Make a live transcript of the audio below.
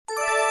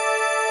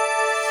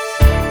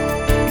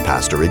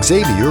Pastor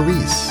Xavier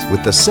Reese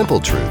with the simple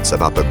truths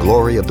about the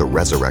glory of the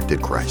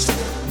resurrected Christ.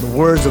 The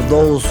words of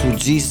those who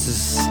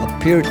Jesus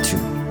appeared to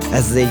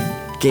as they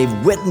gave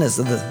witness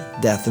of the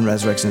death and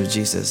resurrection of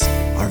Jesus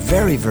are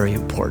very, very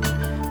important.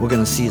 We're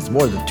going to see it's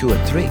more than 2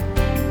 or 3.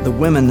 The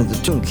women at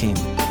the tomb came.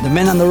 The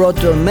men on the road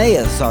to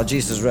Emmaus saw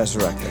Jesus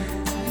resurrected.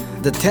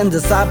 The 10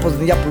 disciples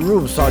in the upper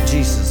room saw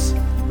Jesus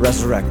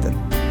resurrected.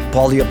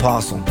 Paul the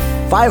Apostle.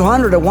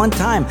 500 at one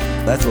time.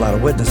 That's a lot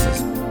of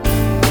witnesses.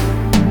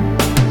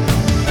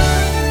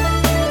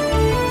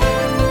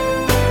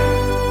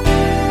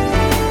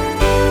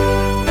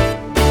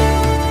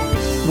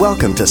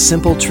 Welcome to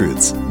Simple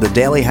Truths, the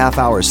daily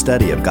half-hour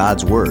study of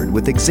God's Word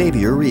with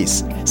Xavier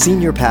Reese,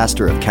 Senior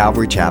Pastor of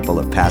Calvary Chapel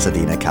of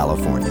Pasadena,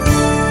 California.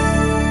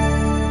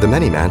 The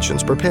many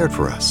mansions prepared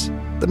for us,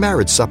 the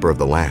marriage supper of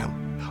the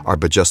Lamb, are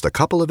but just a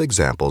couple of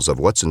examples of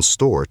what's in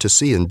store to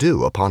see and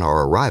do upon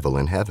our arrival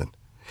in heaven.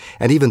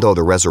 And even though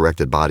the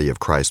resurrected body of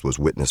Christ was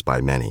witnessed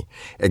by many,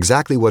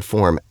 exactly what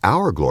form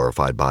our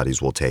glorified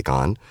bodies will take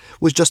on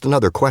was just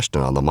another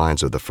question on the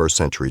minds of the first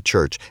century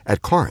church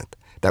at Corinth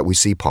that we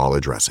see Paul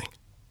addressing.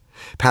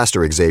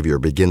 Pastor Xavier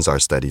begins our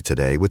study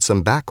today with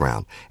some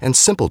background and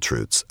simple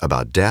truths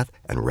about death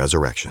and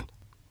resurrection.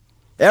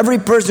 Every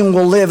person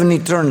will live in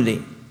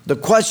eternity. The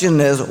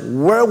question is,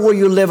 where will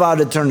you live out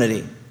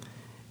eternity?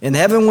 In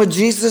heaven with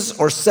Jesus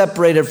or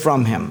separated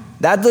from him?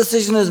 That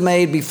decision is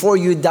made before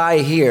you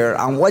die here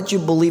on what you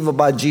believe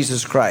about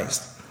Jesus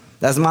Christ.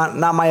 That's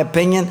not my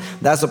opinion.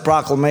 That's a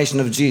proclamation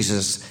of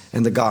Jesus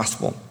in the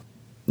gospel.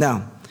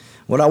 Now,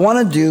 what I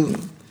want to do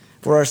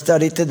for our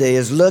study today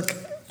is look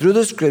through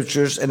the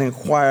scriptures and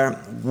inquire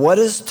what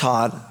is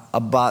taught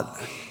about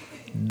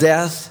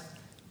death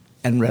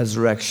and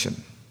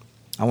resurrection.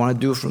 I want to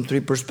do it from 3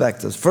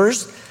 perspectives.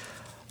 First,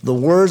 the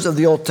words of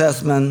the Old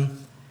Testament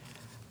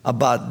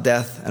about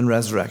death and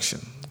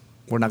resurrection.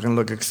 We're not going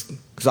to look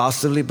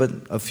exhaustively, but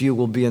a few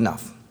will be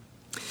enough.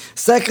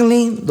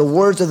 Secondly, the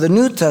words of the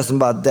New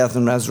Testament about death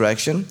and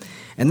resurrection.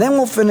 And then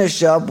we'll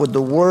finish up with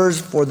the words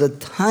for the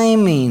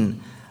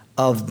timing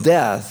of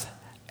death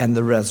and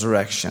the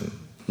resurrection.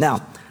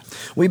 Now,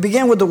 we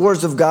begin with the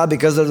words of God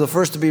because they're the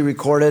first to be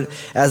recorded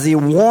as he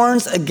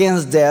warns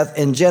against death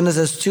in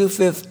Genesis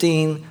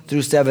 2:15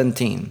 through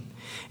 17.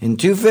 In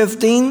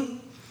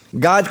 2:15,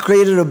 God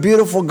created a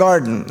beautiful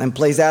garden and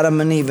placed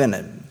Adam and Eve in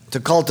it to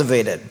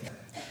cultivate it.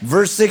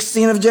 Verse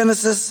 16 of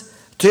Genesis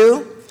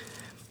 2,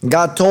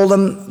 God told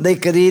them they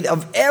could eat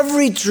of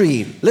every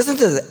tree. Listen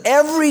to this,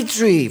 every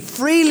tree,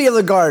 freely of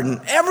the garden,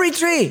 every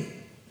tree.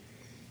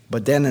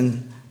 But then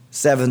in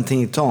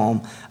 17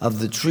 told them of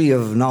the tree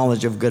of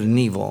knowledge of good and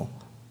evil,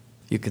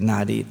 you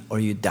cannot eat or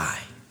you die.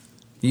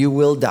 You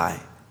will die.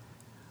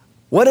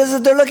 What is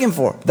it they're looking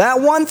for?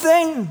 That one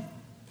thing.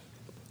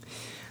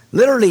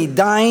 Literally,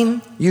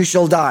 dying, you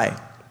shall die.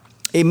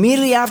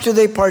 Immediately after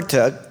they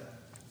partook,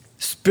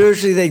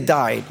 spiritually they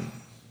died.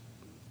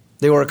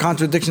 They were a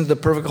contradiction to the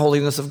perfect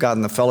holiness of God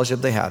and the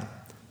fellowship they had.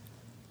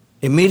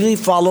 Immediately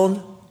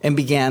followed and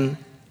began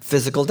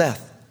physical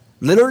death.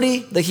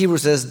 Literally, the Hebrew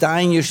says,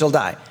 dying, you shall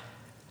die.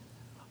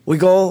 We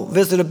go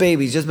visit a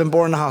baby, he's just been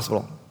born in the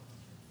hospital.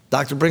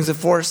 Doctor brings it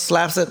forth,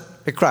 slaps it,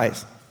 it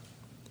cries.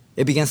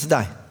 It begins to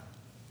die.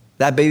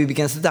 That baby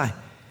begins to die.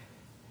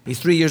 He's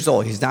 3 years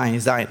old, he's dying,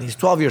 he's dying. He's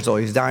 12 years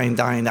old, he's dying,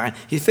 dying, dying.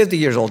 He's 50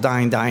 years old,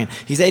 dying, dying.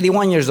 He's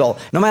 81 years old.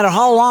 No matter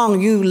how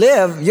long you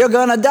live, you're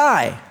going to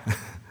die.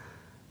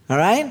 All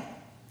right?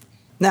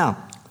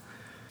 Now,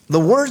 the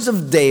words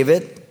of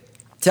David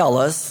tell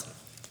us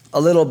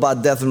a little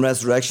about death and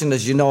resurrection.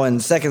 As you know, in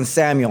 2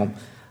 Samuel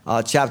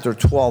chapter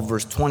 12,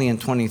 verse 20 and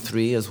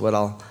 23 is what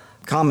I'll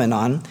comment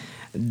on.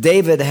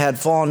 David had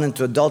fallen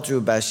into adultery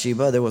with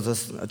Bathsheba. There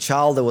was a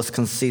child that was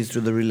conceived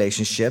through the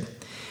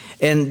relationship.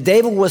 And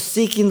David was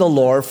seeking the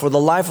Lord for the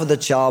life of the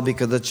child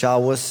because the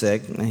child was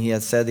sick, and he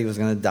had said he was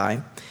going to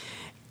die,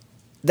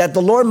 that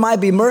the Lord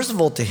might be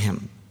merciful to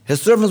him. His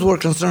servants were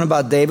concerned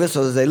about David,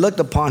 so as they looked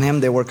upon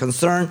him, they were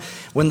concerned.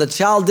 When the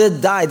child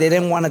did die, they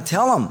didn't want to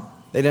tell him.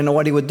 They didn't know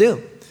what he would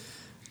do.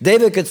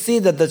 David could see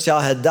that the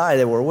child had died.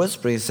 They were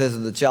whispering. He says,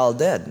 "Is the child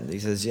dead?" He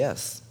says,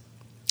 "Yes."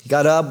 He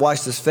got up,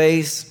 washed his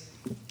face,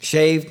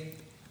 shaved,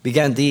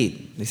 began to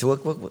eat. He said,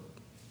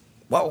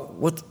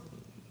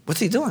 what's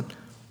he doing?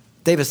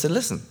 David said,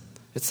 "Listen,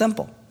 it's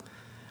simple.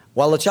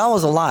 While the child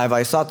was alive,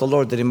 I sought the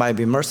Lord that he might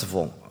be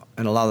merciful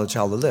and allow the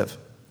child to live.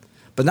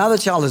 But now the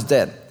child is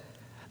dead.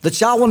 The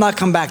child will not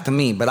come back to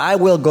me, but I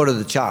will go to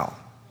the child."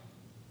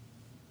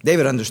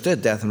 David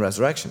understood death and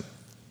resurrection.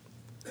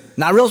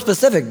 Not real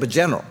specific, but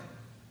general.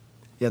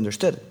 He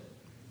understood it.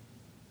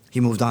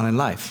 He moved on in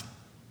life.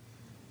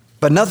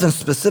 But nothing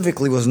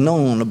specifically was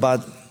known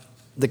about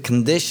the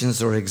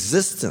conditions or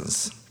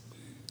existence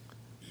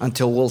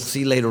until we'll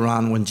see later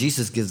on when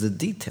Jesus gives the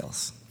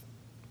details.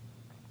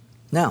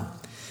 Now,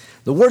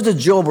 the words of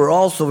Job are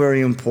also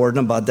very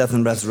important about death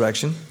and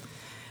resurrection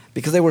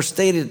because they were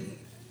stated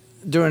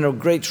during a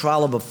great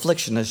trial of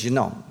affliction, as you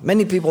know.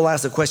 Many people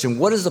ask the question,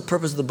 what is the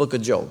purpose of the book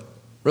of Job?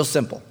 Real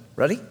simple.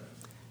 Ready?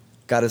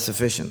 God is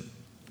sufficient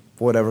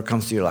for whatever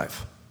comes to your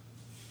life.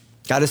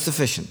 God is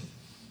sufficient.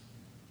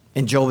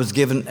 And Job is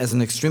given as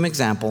an extreme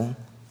example,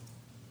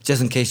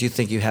 just in case you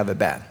think you have it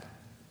bad.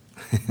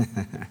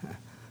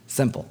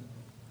 Simple.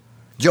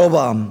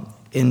 Job,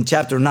 in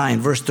chapter 9,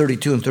 verse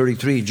 32 and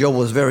 33, Job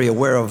was very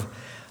aware of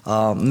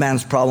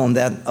man's problem,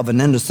 that of an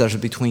intercessor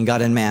between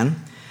God and man.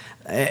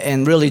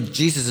 And really,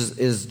 Jesus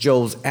is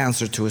Job's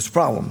answer to his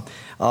problem.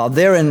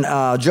 There in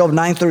Job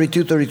 9,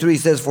 32, 33, he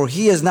says, "For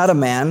he is not a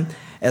man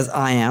as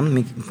I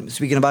am,"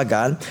 speaking about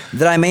God,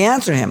 "that I may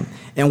answer him,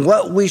 and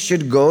what we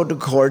should go to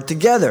court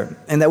together,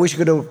 and that we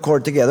should go to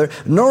court together,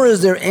 nor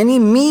is there any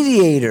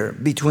mediator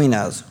between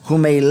us who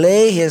may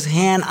lay his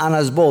hand on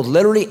us both,"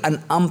 literally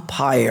an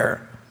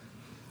umpire.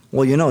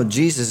 Well, you know,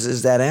 Jesus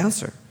is that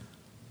answer.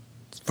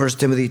 1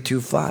 Timothy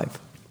 2:5,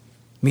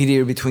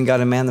 mediator between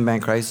God and man, the man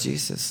Christ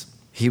Jesus.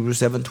 Hebrews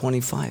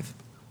 7:25,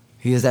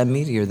 he is that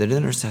mediator, that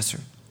intercessor.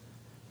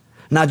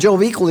 Now,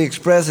 Job equally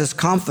expressed his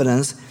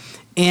confidence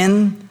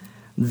in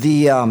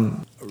the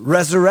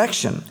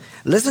resurrection.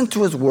 Listen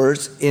to his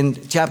words in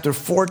chapter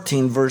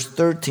 14, verse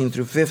 13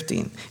 through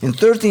 15. In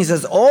 13, he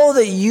says, "Oh,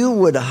 that you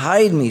would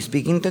hide me,"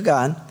 speaking to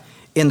God,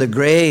 "in the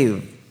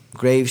grave."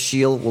 Grave,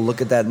 Sheol, we'll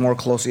look at that more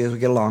closely as we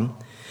get along.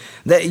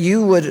 "That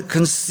you would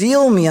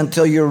conceal me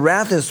until your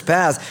wrath is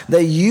past,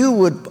 that you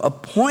would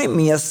appoint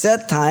me a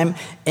set time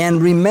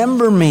and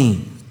remember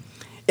me.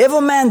 If a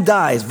man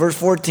dies," verse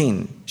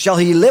 14, "shall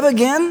he live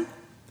again?"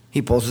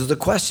 He poses the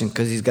question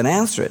because he's going to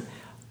answer it.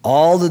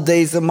 "All the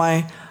days of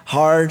my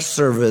hard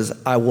service,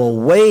 I will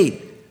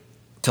wait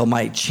till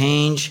my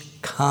change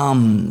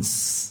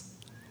comes."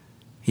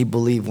 He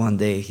believed one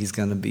day he's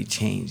going to be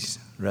changed,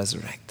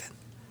 resurrected.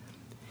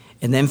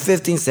 And then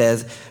 15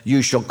 says,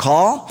 "You shall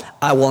call,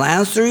 I will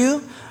answer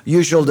you.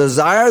 You shall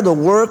desire the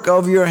work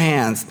of your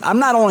hands." I'm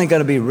not only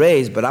going to be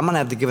raised, but I'm going to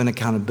have to give an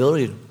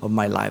accountability of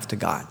my life to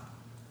God.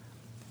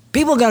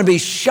 People are going to be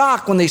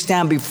shocked when they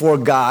stand before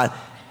God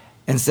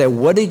and say,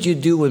 "What did you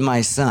do with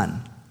my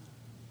son?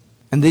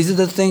 And these are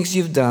the things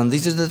you've done.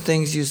 These are the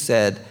things you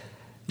said.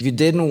 You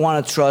didn't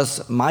want to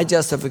trust my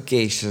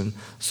justification,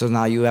 so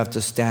now you have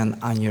to stand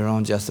on your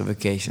own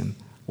justification.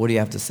 What do you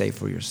have to say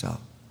for yourself?"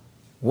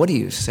 What do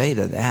you say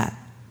to that?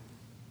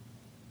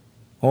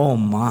 Oh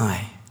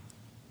my.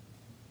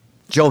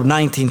 Job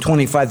 19,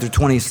 25 through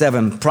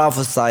 27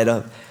 prophesied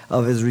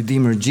of his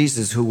Redeemer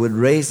Jesus, who would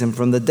raise him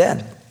from the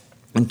dead.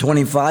 In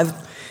 25,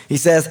 he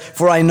says,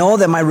 "For I know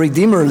that my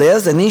Redeemer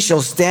lives, and he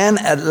shall stand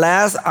at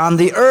last on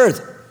the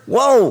earth."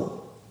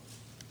 Whoa!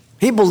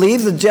 He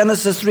believed the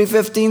Genesis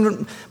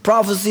 3:15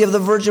 prophecy of the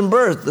virgin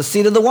birth, the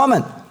seed of the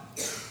woman.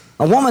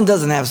 A woman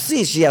doesn't have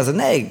seed, she has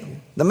an egg.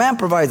 The man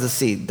provides the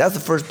seed. That's the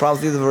first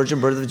prophecy of the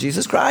virgin birth of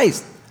Jesus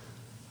Christ.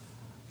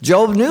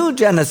 Job knew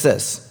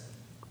Genesis.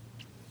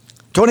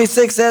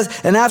 26 says,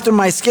 "And after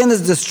my skin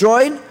is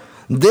destroyed,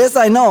 this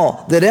I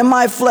know, that in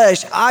my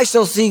flesh I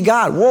shall see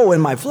God." Whoa,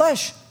 in my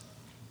flesh.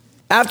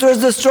 After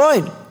it's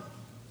destroyed.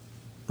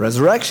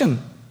 Resurrection.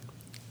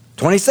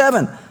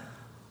 27,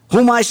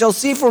 "Whom I shall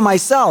see for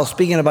myself,"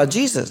 speaking about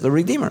Jesus, the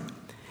Redeemer.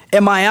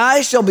 "And my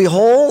eyes shall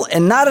behold,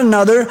 and not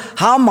another,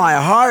 how my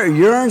heart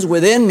yearns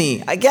within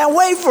me." I can't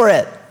wait for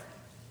it.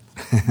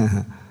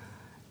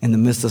 In the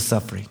midst of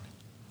suffering.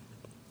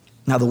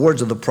 Now, the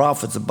words of the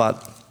prophets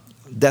about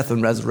death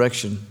and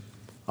resurrection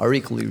are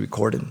equally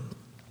recorded.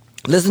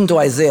 Listen to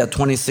Isaiah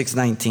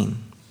 26:19.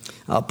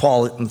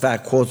 Paul, in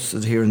fact, quotes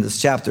it here in this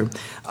chapter.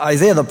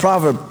 Isaiah the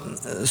prophet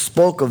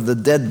spoke of the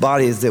dead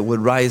bodies that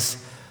would rise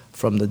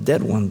from the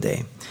dead one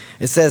day.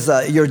 It says,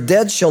 "Your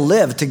dead shall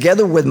live.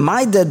 Together with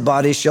my dead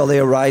body shall they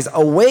arise.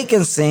 Awake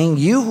and sing,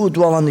 you who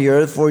dwell on the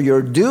earth, for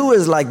your dew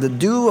is like the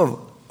dew of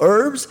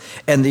herbs,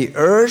 and the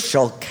earth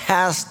shall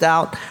cast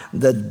out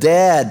the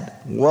dead."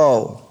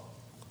 Whoa.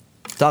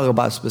 Talk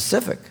about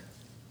specific.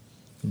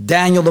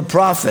 Daniel the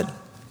prophet,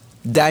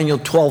 Daniel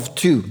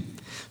 12:2,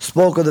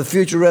 spoke of the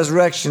future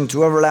resurrection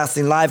to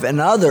everlasting life, and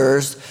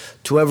others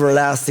to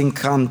everlasting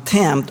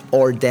contempt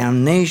or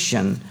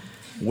damnation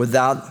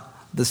without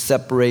the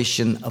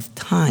separation of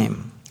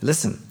time.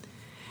 Listen.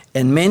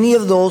 "And many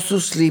of those who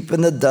sleep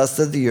in the dust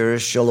of the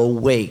earth shall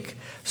awake,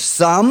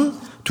 some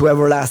to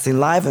everlasting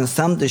life, and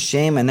some to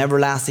shame and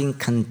everlasting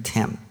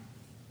contempt."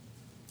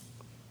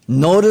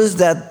 Notice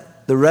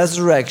that the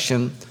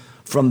resurrection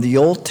from the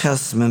Old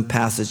Testament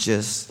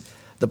passages,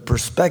 the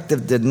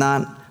perspective did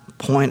not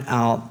point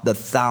out the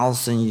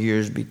 1,000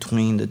 years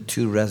between the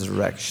two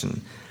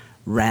resurrections,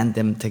 ran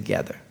them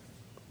together.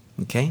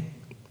 Okay?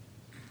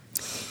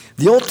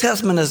 The Old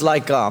Testament is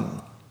like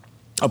a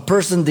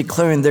person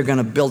declaring they're going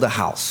to build a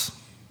house.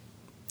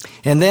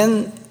 And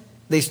then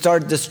they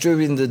start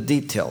distributing the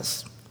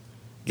details.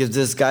 Give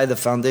this guy the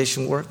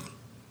foundation work,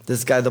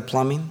 this guy the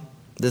plumbing,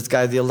 this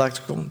guy the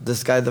electrical,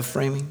 this guy the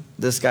framing,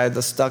 this guy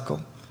the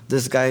stucco,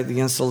 this guy the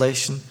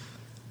insulation,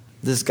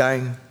 this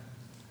guy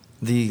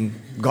the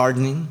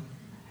gardening.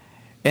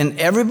 And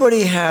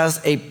everybody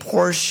has a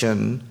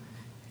portion,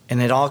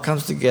 and it all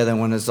comes together. And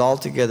when it's all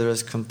together,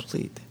 it's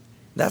complete.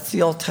 That's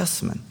the Old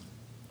Testament.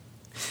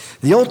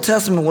 The Old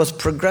Testament was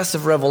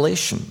progressive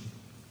revelation.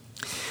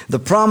 The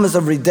promise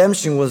of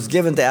redemption was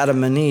given to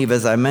Adam and Eve,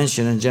 as I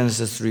mentioned in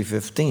Genesis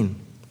 3:15.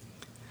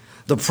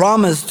 The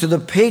promise to the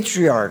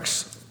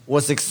patriarchs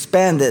was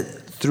expanded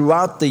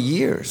throughout the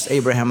years,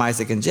 Abraham,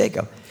 Isaac, and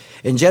Jacob.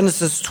 In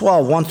Genesis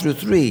 12, 1 through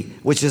 3,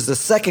 which is the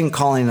second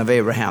calling of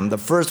Abraham, the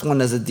first one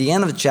is at the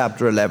end of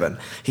chapter 11.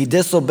 He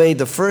disobeyed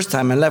the first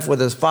time and left with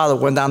his father,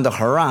 went down to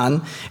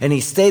Haran, and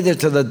he stayed there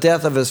till the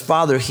death of his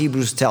father,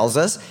 Hebrews tells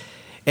us.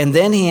 And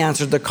then he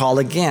answered the call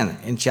again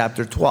in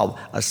chapter 12,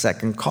 a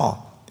second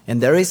call.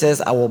 And there he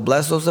says, I will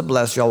bless those that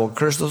bless you, I will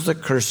curse those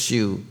that curse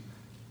you.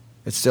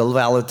 It's still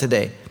valid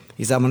today.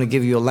 He said, I'm going to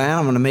give you a land,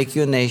 I'm going to make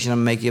you a nation, I'm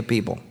going to make you a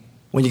people.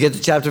 When you get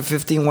to chapter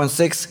 15,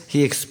 1:6,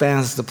 he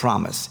expands the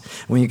promise.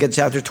 When you get to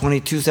chapter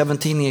 22,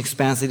 17, he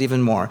expands it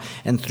even more.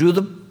 And through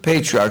the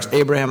patriarchs,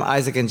 Abraham,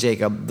 Isaac, and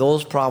Jacob,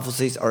 those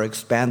prophecies are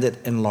expanded,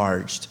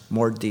 enlarged,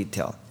 more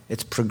detailed.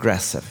 It's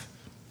progressive.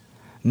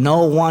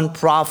 No one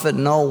prophet,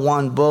 no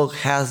one book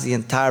has the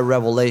entire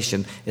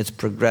revelation. It's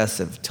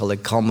progressive till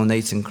it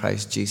culminates in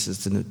Christ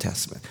Jesus, the New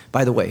Testament.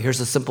 By the way, here's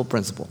a simple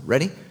principle.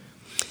 Ready?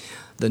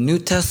 The New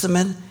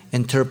Testament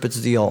interprets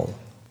the Old.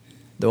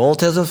 The Old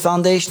Testament is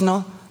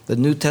foundational. The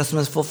New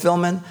Testament is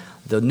fulfillment.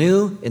 The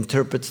New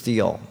interprets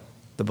the Old.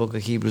 The book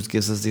of Hebrews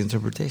gives us the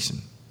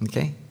interpretation.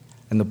 Okay?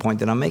 And the point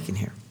that I'm making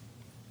here.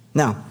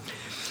 Now,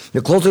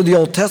 the closer to the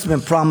Old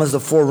Testament promised the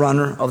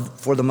forerunner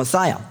for the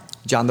Messiah,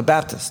 John the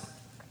Baptist.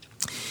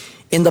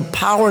 In the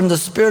power and the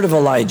spirit of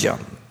Elijah,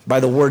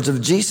 by the words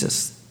of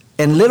Jesus.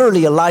 And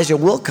literally, Elijah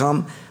will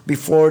come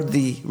before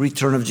the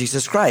return of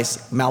Jesus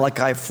Christ.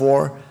 Malachi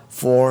 4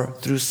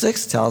 through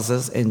 6 tells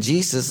us, and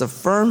Jesus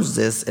affirms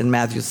this in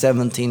Matthew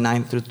 17,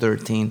 9 through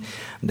 13,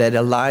 that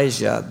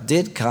Elijah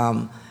did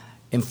come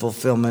in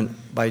fulfillment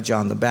by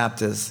John the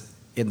Baptist,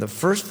 in the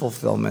first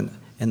fulfillment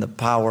in the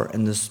power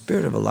and the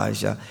spirit of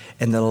Elijah,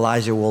 and that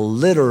Elijah will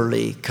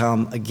literally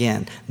come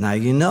again. Now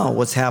you know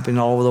what's happening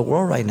all over the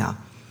world right now.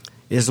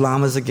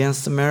 Islam is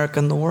against America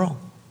and the world.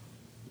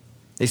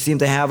 They seem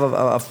to have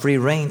a free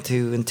reign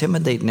to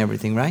intimidate and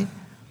everything, right?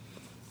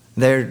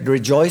 They're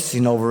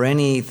rejoicing over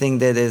anything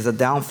that is a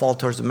downfall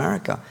towards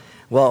America.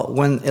 Well,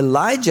 when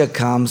Elijah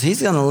comes,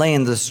 he's going to lay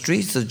in the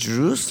streets of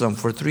Jerusalem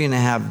for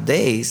 3.5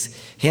 days.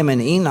 Him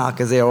and Enoch,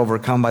 as they are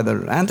overcome by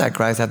the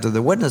Antichrist after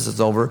the witness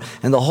is over.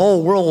 And the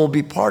whole world will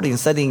be partying,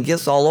 sending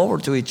gifts all over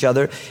to each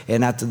other.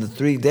 And after the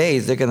 3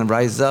 days, they're going to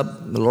rise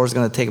up. The Lord's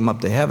going to take them up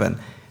to heaven.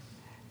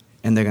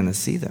 And they're going to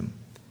see them.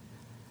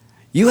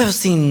 You have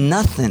seen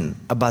nothing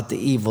about the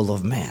evil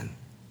of man.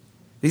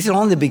 These are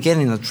only the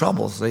beginning of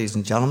troubles, ladies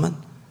and gentlemen.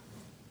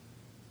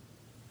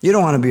 You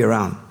don't want to be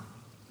around.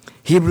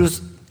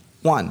 Hebrews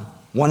 1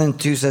 and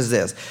 2 says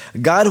this.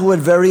 God, who at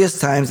various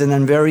times and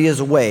in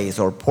various ways,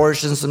 or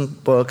portions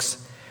and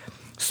books,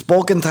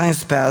 spoke in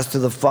times past to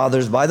the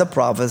fathers by the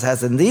prophets,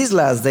 has in these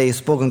last days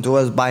spoken to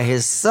us by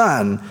his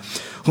Son,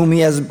 whom he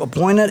has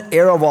appointed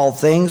heir of all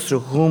things, through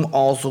whom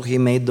also he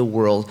made the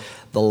world.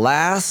 The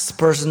last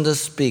person to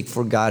speak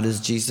for God is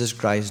Jesus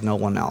Christ, no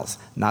one else.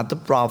 Not the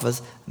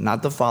prophets,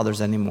 not the fathers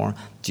anymore,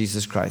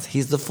 Jesus Christ.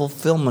 He's the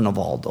fulfillment of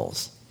all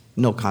those.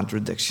 No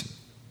contradiction.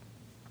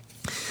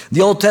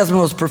 The Old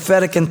Testament was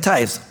prophetic in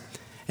types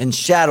and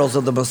shadows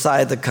of the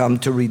Messiah to come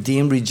to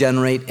redeem,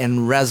 regenerate,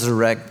 and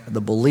resurrect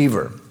the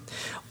believer.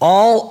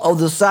 All of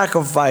the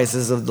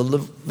sacrifices of the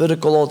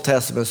Levitical Old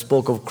Testament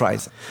spoke of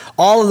Christ.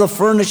 All of the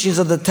furnishings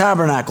of the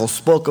tabernacle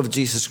spoke of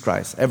Jesus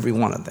Christ, every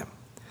one of them.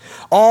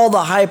 All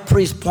the high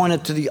priests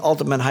pointed to the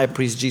ultimate high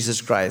priest, Jesus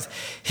Christ.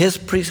 His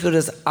priesthood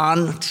is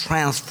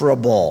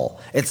untransferable.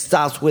 It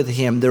stops with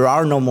him. There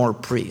are no more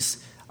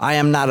priests. I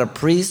am not a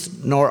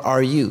priest, nor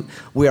are you.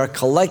 We are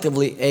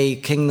collectively a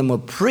kingdom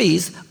of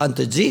priests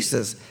unto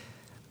Jesus.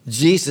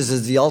 Jesus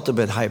is the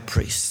ultimate high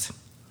priest.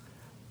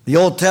 The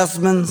Old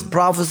Testament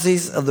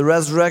prophecies of the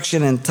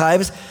resurrection and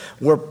types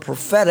were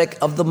prophetic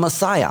of the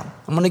Messiah.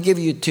 I'm going to give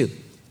you two.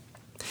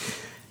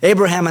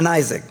 Abraham and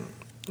Isaac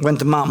went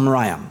to Mount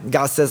Moriah.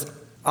 God says,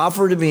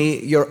 offer to me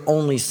your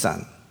only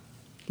son.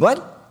 What?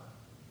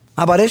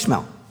 How about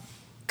Ishmael?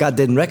 God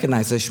didn't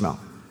recognize Ishmael.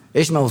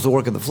 Ishmael was the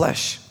work of the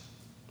flesh.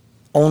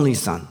 Only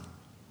son.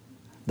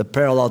 The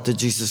parallel to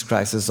Jesus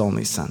Christ is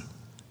only son.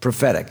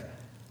 Prophetic.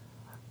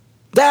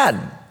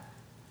 Dad,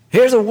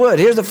 here's the wood,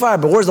 here's the fire,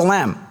 but where's the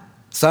lamb?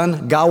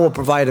 Son, God will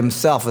provide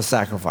himself a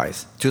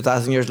sacrifice.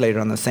 2,000 years later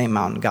on the same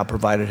mountain, God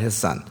provided his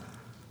son.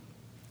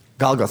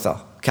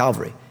 Golgotha,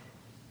 Calvary,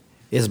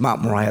 is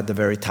Mount Moriah at the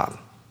very top.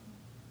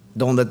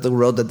 Don't let the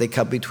road that they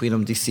cut between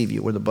them deceive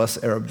you. We're the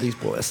bus Arab these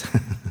boys.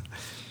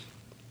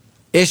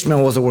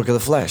 Ishmael was the work of the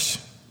flesh.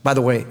 By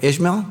the way,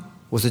 Ishmael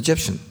was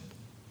Egyptian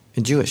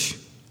and Jewish.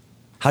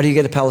 How do you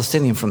get a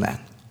Palestinian from that?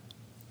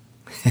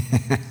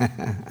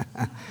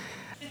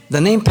 The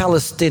name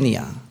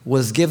Palestinia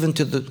was given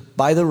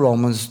by the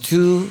Romans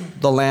to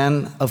the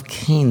land of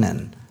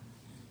Canaan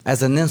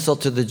as an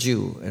insult to the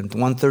Jew. In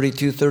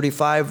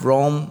 132-35,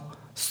 Rome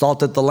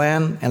salted the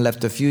land and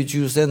left a few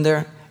Jews in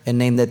there and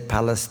named it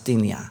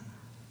Palestinia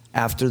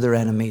after their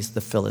enemies, the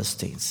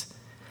Philistines.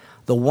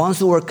 The ones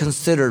who were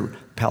considered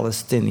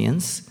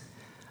Palestinians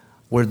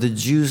were the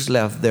Jews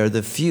left there,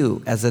 the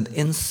few, as an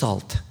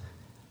insult.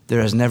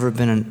 There has never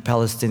been a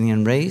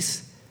Palestinian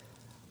race,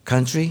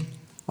 country,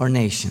 or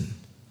nation.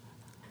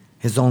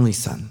 his only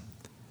Son.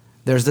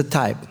 There's the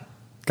type.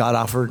 God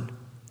offered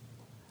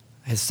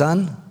his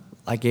Son,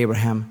 like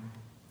Abraham,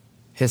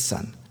 his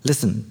son.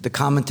 Listen, the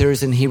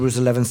commentaries in Hebrews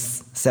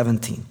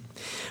 11:17.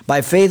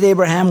 By faith,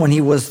 Abraham, when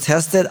he was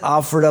tested,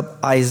 offered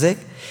up Isaac,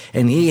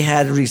 and he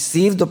had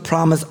received the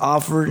promise,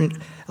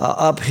 offered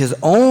up his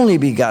only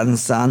begotten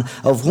son,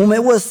 of whom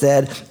it was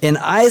said, in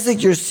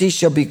Isaac your seed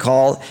shall be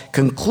called,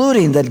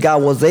 concluding that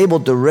God was able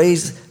to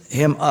raise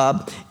him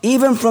up,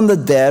 even from the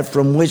dead,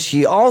 from which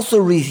he also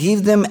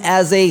received them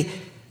as a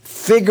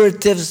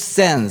figurative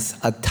sense,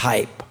 a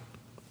type.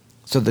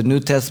 So the New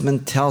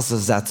Testament tells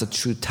us that's a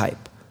true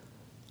type.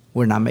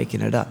 We're not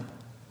making it up.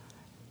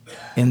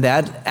 In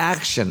that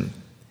action,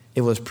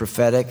 it was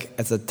prophetic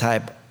as a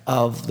type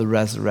of the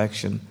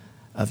resurrection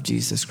of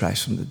Jesus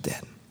Christ from the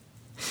dead.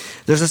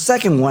 There's a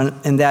second one,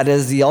 and that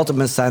is the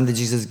ultimate sign that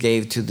Jesus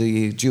gave to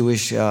the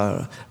Jewish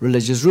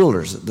religious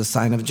rulers, the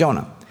sign of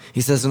Jonah. He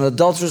says, an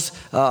adulterous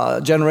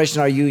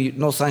generation are you,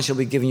 no sign shall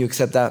be given you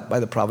except that by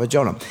the prophet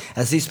Jonah.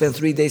 As he spent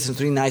 3 days and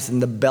 3 nights in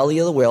the belly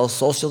of the whale,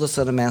 so shall the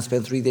Son of Man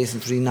spend 3 days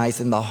and 3 nights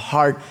in the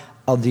heart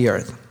of the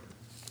earth.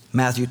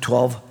 Matthew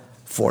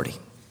 12:40.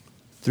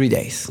 3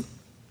 days.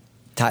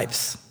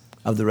 Types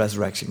of the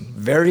resurrection.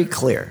 Very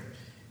clear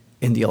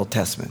in the Old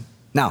Testament.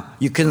 Now,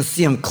 you couldn't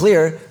see them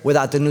clear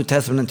without the New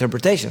Testament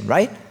interpretation,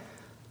 right?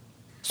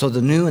 So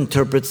the New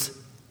interprets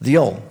the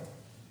Old.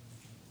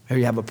 Here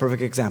you have a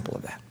perfect example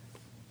of that.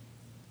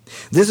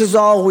 This is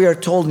all we are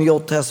told in the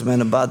Old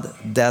Testament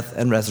about death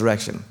and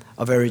resurrection,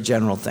 a very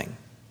general thing.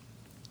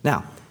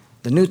 Now,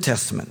 the New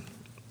Testament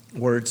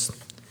words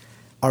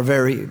are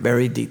very,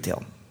 very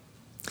detailed.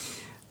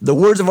 The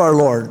words of our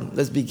Lord,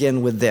 let's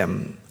begin with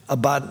them,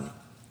 about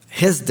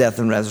his death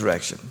and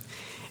resurrection.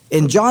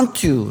 In John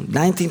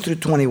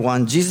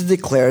 2:19-21, Jesus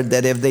declared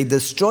that if they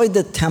destroyed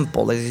the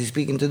temple, as he's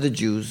speaking to the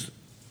Jews,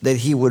 that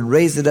he would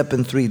raise it up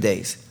in 3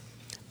 days.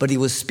 But he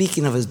was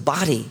speaking of his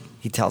body,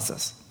 he tells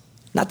us,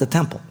 not the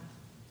temple.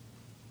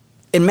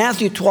 In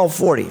Matthew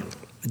 12:40,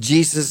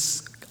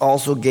 Jesus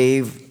also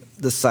gave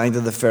the sign to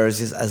the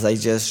Pharisees, as I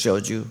just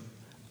showed you,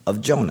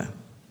 of Jonah.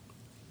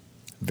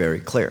 Very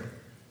clear.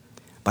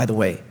 By the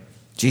way,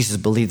 Jesus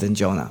believed in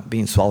Jonah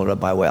being swallowed up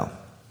by a whale.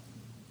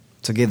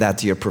 So give that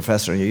to your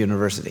professor in your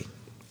university.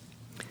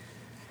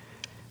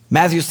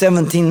 Matthew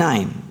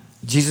 17:9.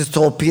 Jesus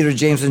told Peter,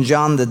 James, and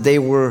John that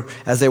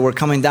as they were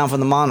coming down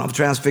from the Mount of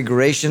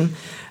Transfiguration,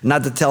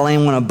 not to tell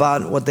anyone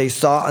about what they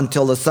saw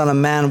until the Son of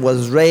Man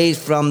was raised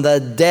from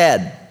the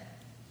dead.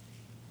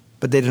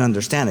 But they didn't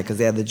understand it because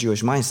they had the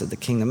Jewish mindset, the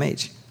kingdom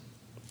age.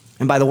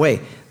 And by the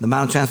way, the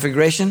Mount of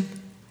Transfiguration,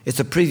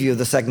 it's a preview of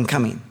the second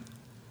coming.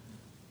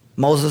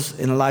 Moses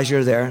and Elijah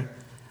are there.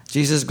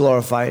 Jesus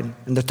glorified,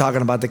 and they're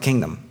talking about the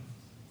kingdom.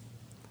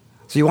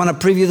 So you want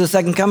to preview the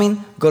second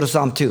coming? Go to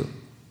Psalm 2.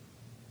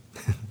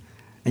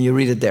 And you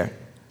read it there.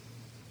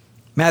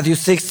 Matthew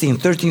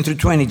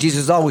 16:13-20.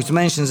 Jesus always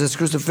mentions his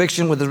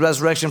crucifixion with the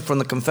resurrection from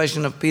the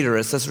confession of Peter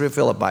at Caesarea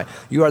Philippi.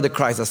 You are the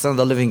Christ, the Son of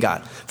the living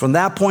God. From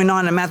that point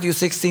on in Matthew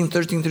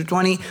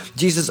 16:13-20,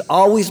 Jesus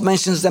always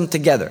mentions them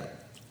together.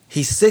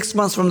 He's 6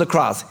 months from the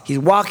cross. He's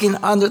walking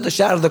under the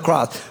shadow of the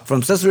cross.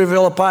 From Caesarea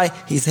Philippi,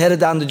 he's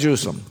headed down to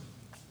Jerusalem.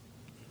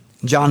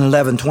 John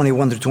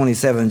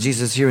 11:21-27,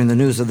 Jesus hearing the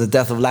news of the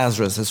death of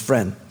Lazarus, his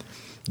friend,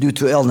 due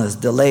to illness,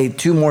 delayed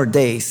 2 more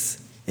days.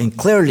 And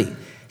clearly,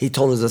 he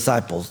told his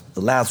disciples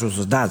that Lazarus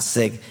was not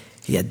sick,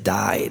 he had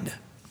died.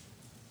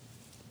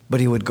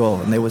 But he would go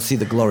and they would see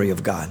the glory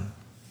of God.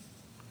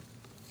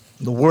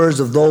 The words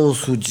of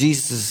those who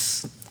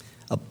Jesus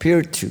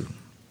appeared to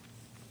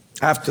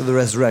after the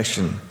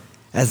resurrection,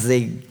 as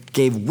they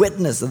gave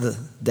witness of the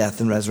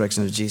death and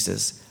resurrection of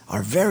Jesus,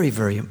 are very,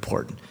 very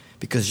important.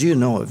 Because you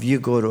know, if you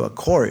go to a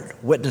court,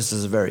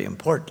 witnesses are very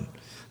important.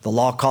 The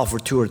law called for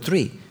 2 or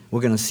 3.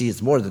 We're going to see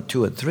it's more than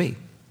 2 or 3.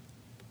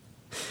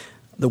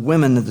 The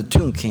women at the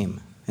tomb came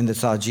and they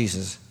saw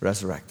Jesus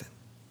resurrected.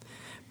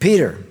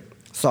 Peter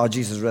saw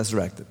Jesus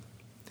resurrected.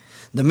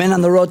 The men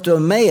on the road to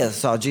Emmaus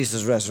saw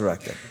Jesus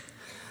resurrected.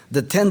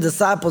 The 10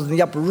 disciples in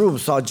the upper room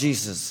saw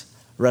Jesus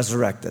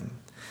resurrected.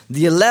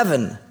 The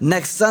 11,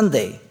 next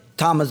Sunday,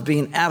 Thomas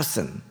being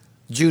absent,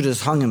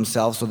 Judas hung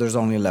himself, so there's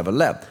only 11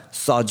 left,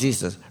 saw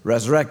Jesus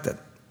resurrected.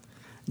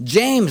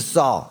 James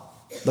saw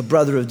the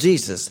brother of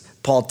Jesus.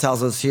 Paul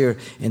tells us here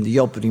in the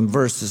opening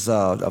verses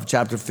of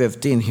chapter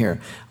 15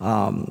 here,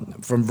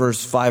 from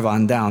verse 5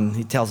 on down,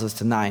 he tells us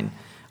to 9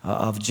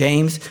 of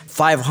James.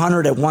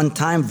 500 at one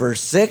time,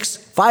 verse 6.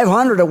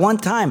 500 at one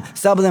time.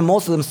 Some of them,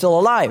 most of them still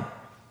alive.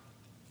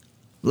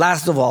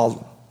 Last of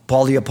all,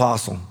 Paul the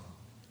apostle.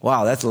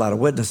 Wow, that's a lot of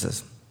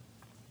witnesses.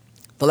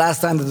 The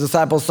last time the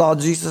disciples saw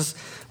Jesus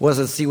was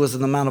as he was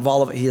in the Mount of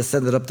Olives. He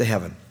ascended up to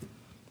heaven.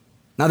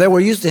 Now, they were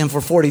used to him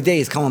for 40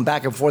 days, coming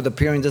back and forth,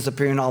 appearing,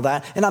 disappearing, all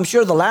that. And I'm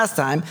sure the last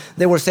time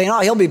they were saying, oh,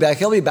 he'll be back.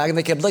 And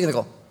they kept looking and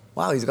go,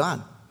 wow, he's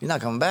gone. He's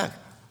not coming back.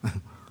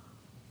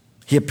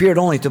 He appeared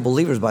only to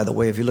believers, by the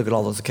way, if you look at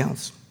all those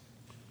accounts.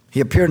 He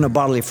appeared in a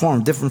bodily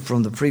form, different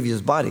from the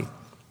previous body.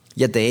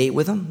 Yet they ate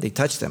with him. They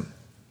touched him.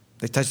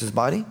 They touched his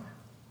body.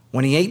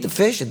 When he ate the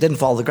fish, it didn't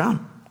fall to the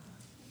ground.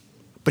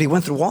 But he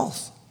went through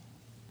walls.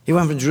 He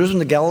went from Jerusalem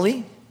to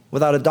Galilee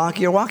without a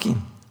donkey or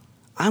walking.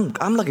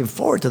 I'm looking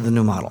forward to the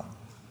new model.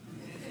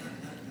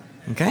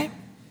 Okay?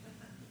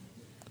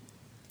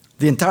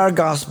 The entire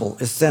gospel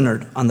is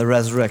centered on the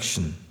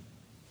resurrection,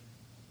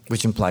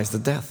 which implies the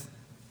death.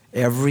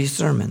 Every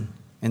sermon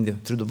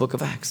through the book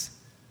of Acts.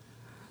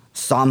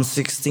 Psalm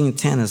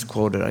 16:10 is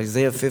quoted,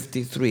 Isaiah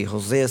 53,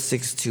 Hosea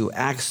 6:2,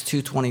 Acts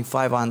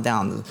 2:25 on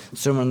down, the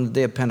sermon on the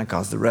day of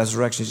Pentecost, the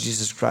resurrection of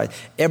Jesus Christ.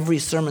 Every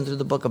sermon through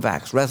the book of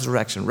Acts,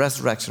 resurrection,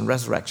 resurrection,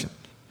 resurrection.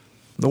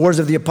 The words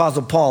of the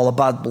Apostle Paul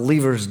about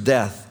believers'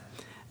 death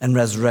and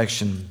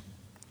resurrection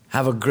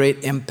have a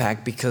great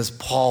impact because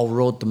Paul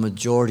wrote the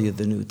majority of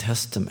the New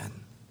Testament.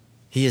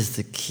 He is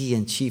the key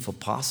and chief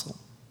apostle,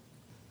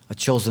 a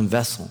chosen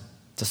vessel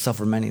to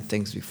suffer many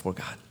things before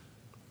God.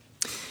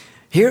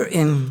 Here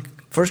in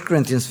 1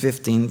 Corinthians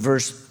 15,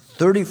 verse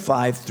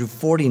 35 through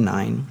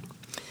 49,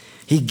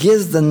 he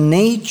gives the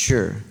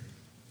nature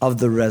of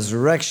the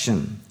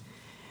resurrection.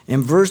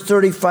 In verse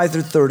 35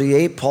 through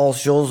 38, Paul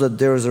shows that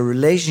there is a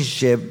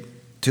relationship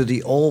to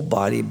the old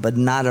body, but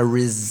not a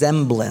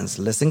resemblance.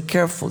 Listen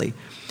carefully.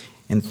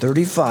 In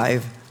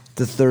 35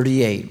 to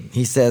 38,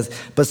 he says,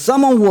 but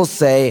someone will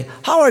say,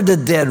 how are the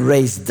dead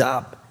raised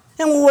up?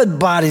 And with what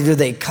body do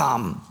they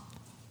come?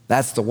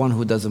 That's the one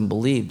who doesn't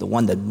believe, the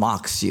one that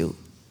mocks you.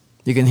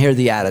 You can hear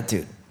the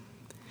attitude.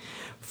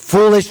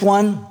 Foolish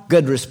one,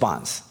 good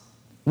response.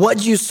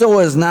 What you sow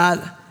is not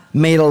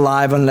made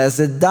alive unless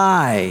it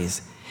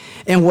dies.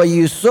 And what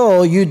you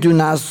sow, you do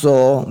not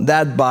sow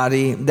that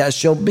body that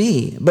shall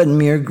be, but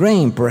mere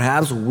grain,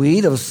 perhaps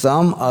wheat of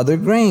some other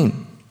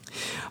grain.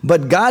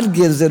 But God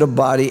gives it a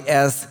body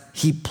as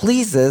he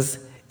pleases,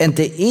 and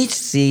to each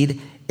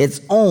seed its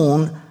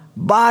own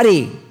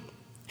body.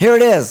 Here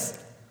it is.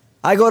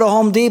 I go to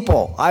Home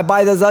Depot. I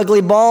buy this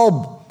ugly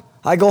bulb.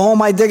 I go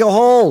home, I dig a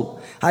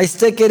hole. I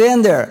stick it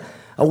in there.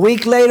 A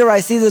week later, I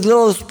see this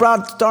little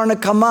sprout starting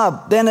to come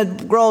up. Then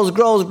it grows,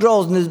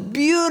 and this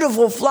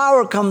beautiful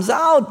flower comes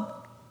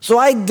out. So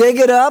I dig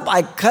it up,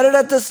 I cut it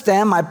at the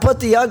stem, I put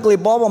the ugly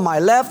bulb on my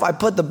left, I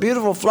put the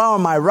beautiful flower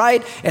on my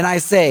right, and I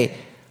say,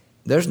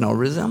 there's no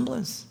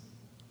resemblance,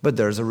 but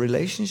there's a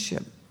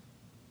relationship.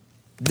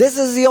 This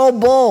is the old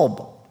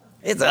bulb.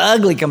 It's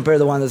ugly compared to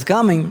the one that's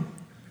coming,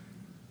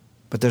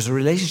 but there's a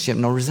relationship,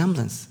 no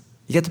resemblance.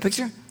 You get the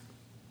picture?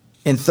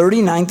 In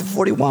 39 to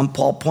 41,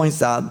 Paul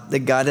points out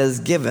that God has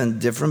given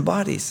different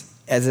bodies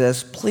as it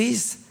has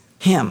pleased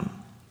him.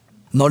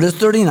 Notice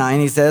 39,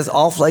 he says,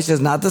 all flesh is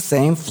not the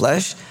same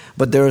flesh,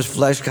 but there is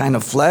flesh kind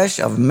of flesh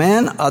of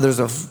men, others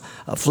of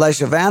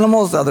flesh of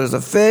animals, others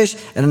of fish,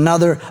 and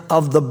another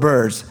of the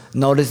birds.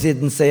 Notice he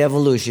didn't say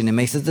evolution. It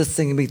makes a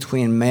distinction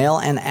between male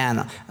and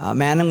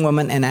man and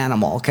woman and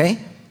animal, okay?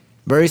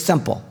 Very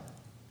simple.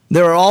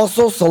 There are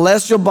also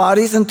celestial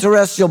bodies and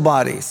terrestrial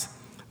bodies.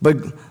 But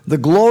the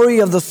glory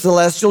of the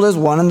celestial is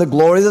one, and the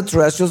glory of the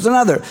terrestrial is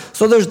another.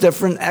 So there's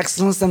different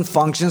excellence and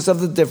functions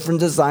of the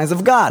different designs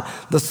of God.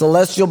 The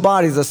celestial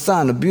bodies, the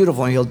sun, are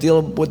beautiful, and he'll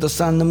deal with the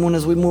sun and the moon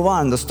as we move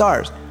on, the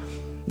stars.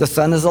 The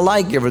sun is a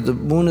light giver, the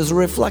moon is a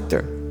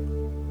reflector.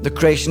 The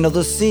creation of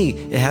the sea,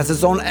 it has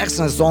its own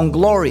excellence, its own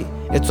glory.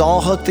 It's all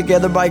hooked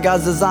together by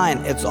God's design.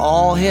 It's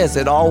all his,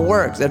 it all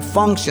works, it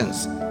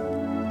functions.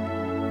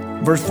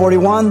 Verse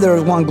 41, there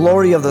is one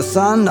glory of the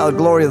sun, a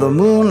glory of the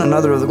moon,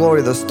 another of the glory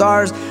of the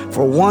stars.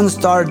 For one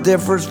star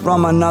differs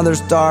from another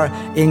star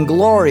in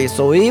glory.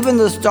 So even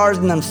the stars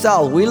in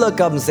themselves, we look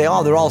up and say,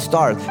 oh, they're all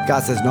stars. God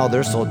says, no,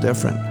 they're so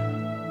different.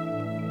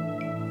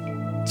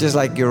 Just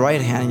like your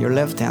right hand and your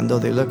left hand, though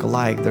they look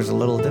alike, there's a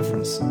little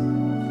difference.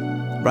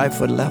 Right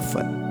foot, left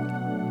foot.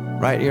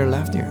 Right ear,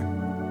 left ear.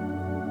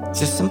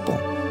 It's just simple.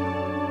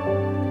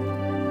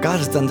 God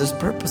has done this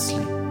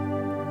purposely.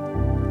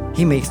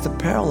 He makes the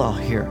parallel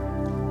here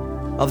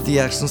of the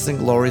excellence and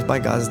glories by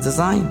God's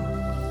design.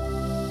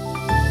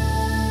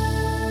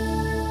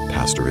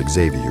 Pastor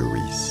Xavier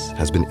Reese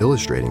has been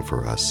illustrating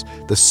for us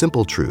the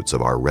simple truths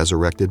of our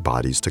resurrected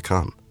bodies to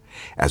come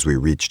as we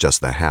reach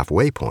just the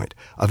halfway point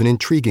of an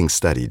intriguing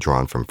study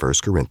drawn from 1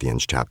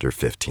 Corinthians chapter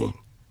 15.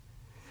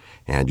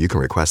 And you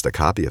can request a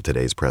copy of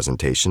today's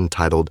presentation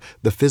titled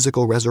The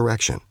Physical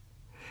Resurrection.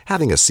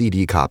 Having a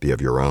CD copy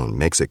of your own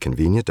makes it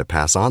convenient to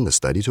pass on the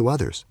study to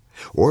others,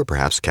 or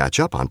perhaps catch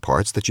up on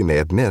parts that you may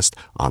have missed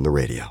on the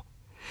radio.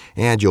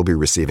 And you'll be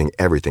receiving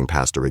everything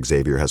Pastor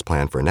Xavier has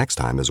planned for next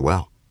time as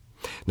well.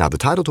 Now, the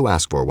title to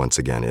ask for once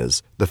again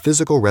is The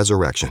Physical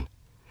Resurrection.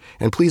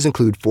 And please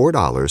include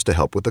 $4 to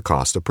help with the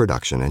cost of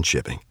production and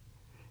shipping.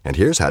 And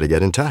here's how to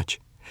get in touch.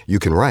 You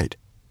can write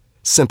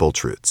Simple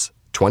Truths,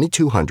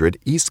 2200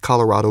 East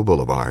Colorado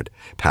Boulevard,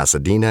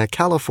 Pasadena,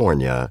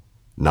 California,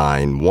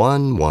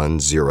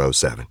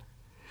 91107.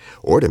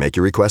 Or to make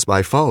your request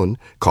by phone,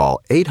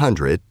 call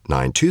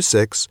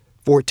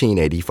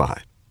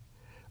 800-926-1485.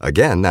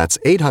 Again, that's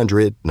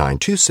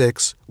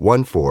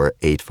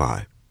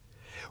 800-926-1485.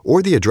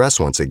 Or the address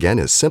once again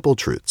is Simple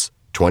Truths,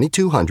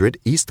 2200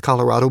 East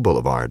Colorado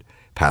Boulevard,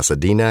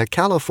 Pasadena,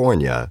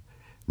 California,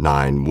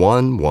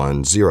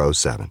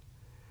 91107.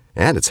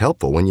 And it's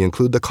helpful when you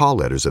include the call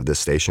letters of this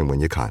station when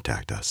you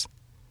contact us.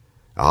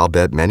 I'll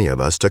bet many of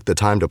us took the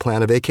time to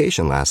plan a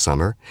vacation last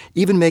summer,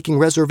 even making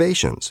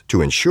reservations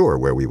to ensure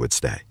where we would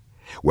stay.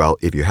 Well,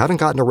 if you haven't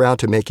gotten around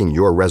to making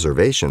your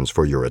reservations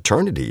for your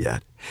eternity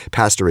yet,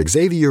 Pastor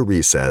Xavier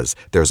Reese says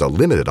there's a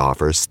limited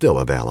offer still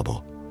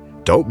available.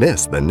 Don't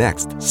miss the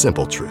next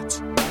Simple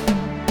Truths.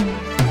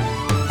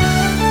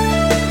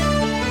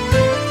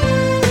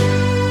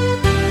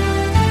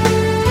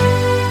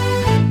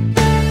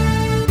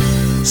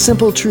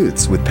 Simple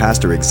Truths with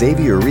Pastor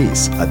Xavier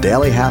Reese, a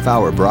daily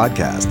half-hour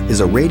broadcast, is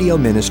a radio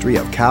ministry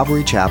of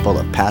Calvary Chapel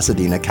of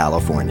Pasadena,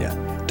 California.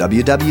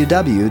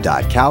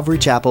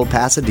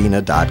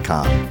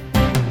 www.calvarychapelpasadena.com.